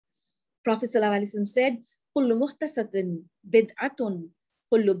Prophet ﷺ said, كل محدثة بدعة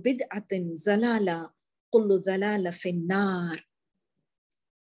كل بدعة زلالة كل زلالة في النار.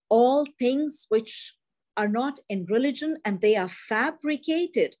 All things which are not in religion and they are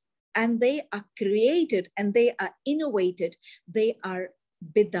fabricated and they are created and they are innovated, they are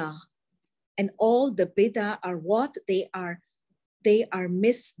bid'ah. And all the bid'ah are what? They are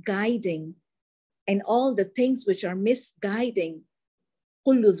misguiding. And all the things which are misguiding,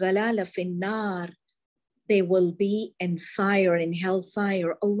 كل زلالة في النار, they will be in fire, in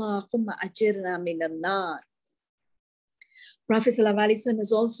hellfire. Allahumma ajirna min an-nar. Prophet ﷺ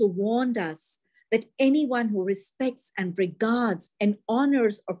has also warned us that anyone who respects and regards and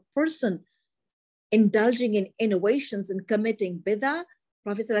honors a person indulging in innovations and committing bid'ah,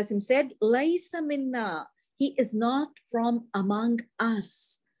 Prophet ﷺ said, Laysa minna, he is not from among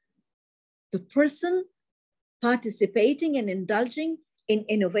us. The person participating and indulging in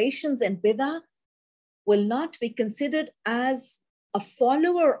innovations and bid'ah will not be considered as a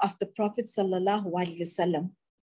follower of the Prophet sallallahu alaihi wasallam.